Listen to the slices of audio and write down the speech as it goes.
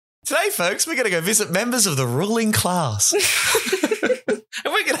Today, folks, we're going to go visit members of the ruling class. And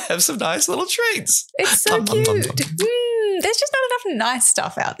we're going to have some nice little treats. It's so cute. There's just not enough nice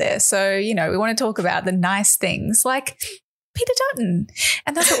stuff out there. So, we want to talk about the nice things like Peter Dutton.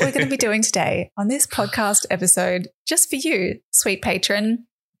 And that's what we're going to be doing today on this podcast episode just for you, sweet patron.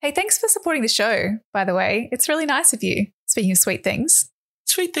 Hey, thanks for supporting the show, by the way. It's really nice of you. Speaking of sweet things.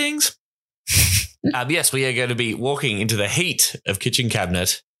 Sweet things. Yes, we are going to be walking into the heat of Kitchen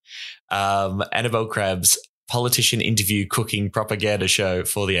Cabinet, Annabelle Crabb's politician interview cooking propaganda show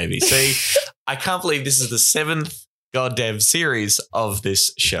for the ABC. I can't believe this is the 7th goddamn series of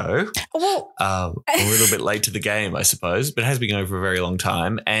this show. Well, a little bit late to the game, I suppose, but it has been going for a very long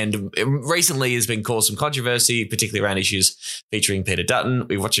time. And it recently has been caused some controversy, particularly around issues featuring Peter Dutton.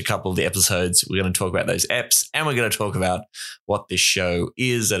 We watched a couple of the episodes. We're going to talk about those eps, and we're going to talk about what this show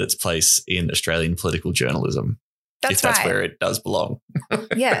is at its place in Australian political journalism. That's if that's right. where it does belong.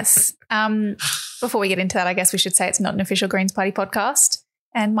 Yes. Before we get into that, I guess we should say it's not an official Greens Party podcast,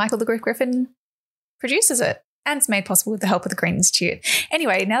 and Michael the Griff Griffin produces it, and it's made possible with the help of the Green Institute.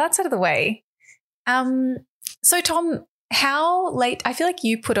 Anyway, now that's out of the way. So, Tom, how late? I feel like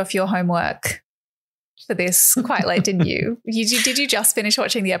you put off your homework for this quite late, didn't you? Did you just finish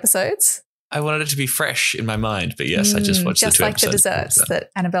watching the episodes? I wanted it to be fresh in my mind, but yes, I just watched the 2 episodes. Just like the desserts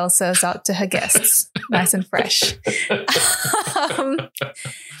that Annabelle serves out to her guests, nice and fresh. The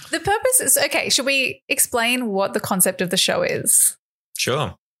purpose is, okay, should we explain what the concept of the show is?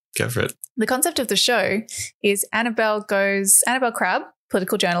 Sure, go for it. The concept of the show is Annabelle Crabb,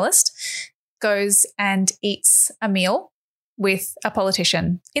 political journalist, goes and eats a meal with a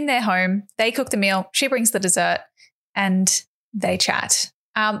politician in their home. They cook the meal, she brings the dessert, and they chat.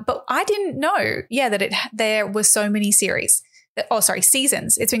 But I didn't know, that there were so many seasons.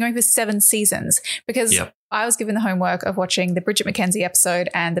 It's been going for 7 seasons because I was given the homework of watching the Bridget McKenzie episode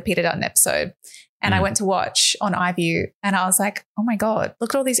and the Peter Dutton episode. And I went to watch on iView and I was like, oh my God,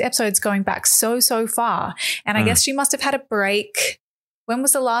 look at all these episodes going back so far. And I guess she must have had a break. When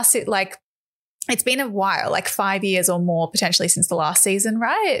was the last, it's been a while, like 5 years or more potentially since the last season,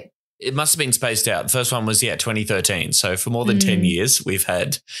 right? It must have been spaced out. The first one was, 2013. So for more than 10 years, we've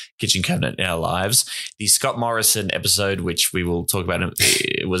had Kitchen Cabinet in our lives. The Scott Morrison episode, which we will talk about,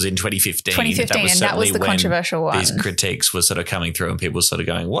 it was in 2015. 2015, that was the controversial one. These critiques were sort of coming through and people were sort of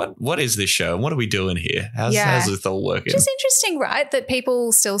going, what is this show? And what are we doing here? How's this all working? Just interesting, right? That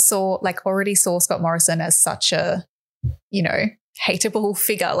people still already saw Scott Morrison as such a, hateable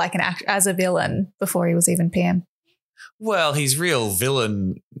figure, like as a villain before he was even PM. Well, his real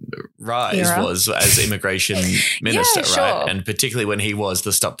villain rise was as immigration minister, sure. right? And particularly when he was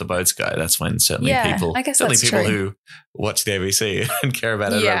the Stop the Boats guy, that's when certainly people true. who watch the ABC and care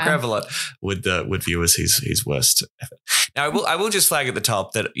about Annabelle Crabb a lot would view as his worst effort. Now, I will just flag at the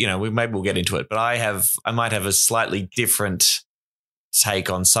top that we'll get into it, but I might have a slightly different take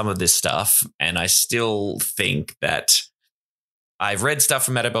on some of this stuff, and I still think that. I've read stuff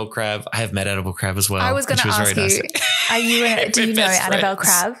from Annabelle Crabb. I have met Annabelle Crabb as well. I was going to ask you, do you know Annabelle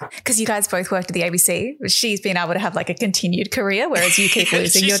Crabb? Because you guys both worked at the ABC. She's been able to have a continued career, whereas you keep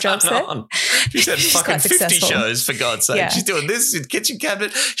losing your jobs there. She's had fucking 50 successful. shows, for God's sake. Yeah. She's doing this in Kitchen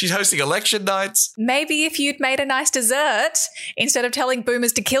Cabinet. She's hosting election nights. Maybe if you'd made a nice dessert instead of telling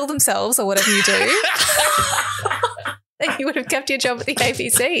boomers to kill themselves or whatever you do, then you would have kept your job at the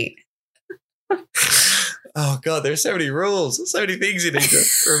ABC. Oh, God, there are so many rules, so many things you need to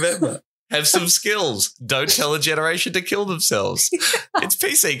remember. Have some skills. Don't tell a generation to kill themselves. It's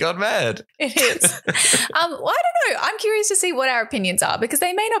PC gone mad. It is. I don't know. I'm curious to see what our opinions are because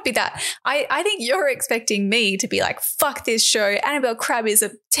they may not be that. I think you're expecting me to be like, fuck this show. Annabelle Crabb is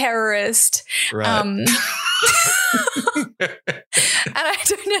a terrorist. Right. And I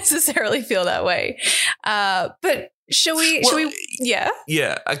don't necessarily feel that way. But Should we? Yeah.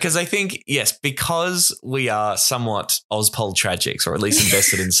 Yeah, because I think, yes, because we are somewhat Ozpol tragics, or at least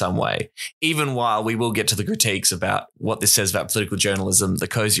invested in some way, even while we will get to the critiques about what this says about political journalism, the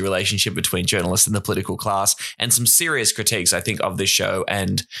cozy relationship between journalists and the political class, and some serious critiques, I think, of this show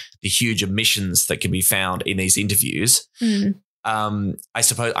and the huge omissions that can be found in these interviews. I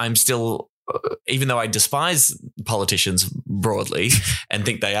suppose I'm still... even though I despise politicians broadly and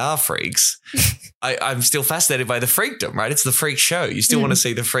think they are freaks, I'm still fascinated by the freakdom, right? It's the freak show. You still want to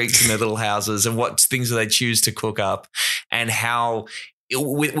see the freaks in their little houses and what things do they choose to cook up, and how,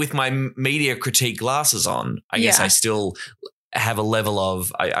 with my media critique glasses on, I guess I still have a level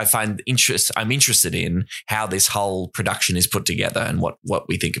of, I find interest. I'm interested in how this whole production is put together and what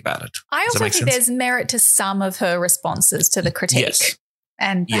we think about it. I also think there's merit to some of her responses to the critique. Yes.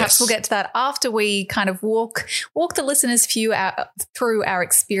 And perhaps Yes. we'll get to that after we kind of walk the listeners through our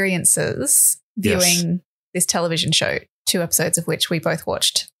experiences viewing this television show, 2 episodes of which we both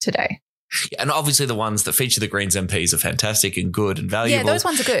watched today. Yeah, and obviously the ones that feature the Greens MPs are fantastic and good and valuable. Yeah, those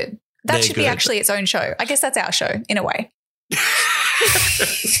ones are good. That They're should be good. actually its own show. I guess that's our show in a way.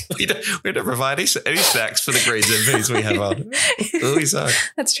 we don't provide any snacks for the Greens MPs we have on. Really so.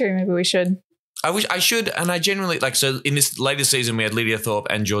 That's true. Maybe we should. I wish I should, and I genuinely so in this latest season we had Lydia Thorpe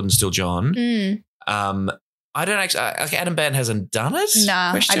and Jordan Still-John. I don't actually Adam Band hasn't done it.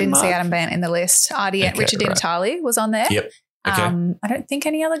 Nah, I didn't see Adam Band in the list. Artie and Richard Di Natale was on there. Yep. Okay. I don't think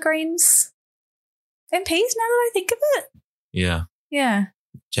any other Greens MPs now that I think of it. Yeah. Yeah.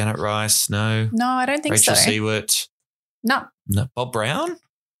 Janet Rice, no. No, I don't think Rachel so. Seward. No. Bob Brown?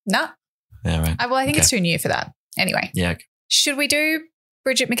 No. Yeah, right. Well, I think it's too new for that. Anyway. Yeah. Okay. Should we do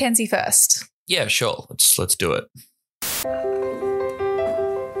Bridget McKenzie first? Yeah, sure. Let's do it.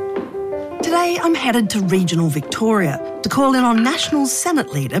 Today, I'm headed to regional Victoria to call in on National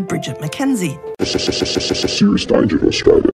Senate leader Bridget McKenzie. Serious danger to Australia.